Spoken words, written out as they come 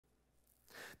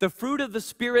The fruit of the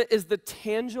Spirit is the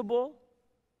tangible,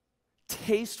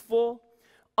 tasteful,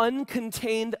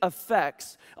 uncontained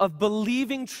effects of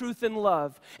believing truth in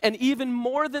love. And even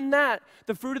more than that,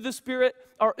 the fruit of the Spirit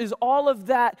is all of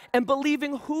that and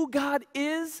believing who God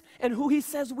is and who He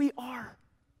says we are.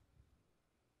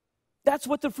 That's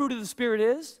what the fruit of the Spirit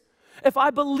is. If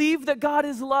I believe that God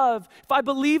is love, if I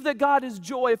believe that God is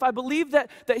joy, if I believe that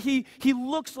He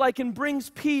looks like and brings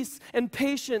peace and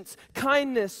patience,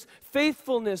 kindness,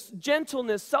 faithfulness,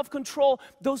 gentleness, self-control,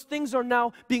 those things are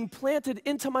now being planted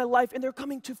into my life and they're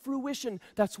coming to fruition.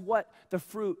 That's what the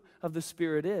fruit of the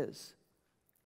Spirit is.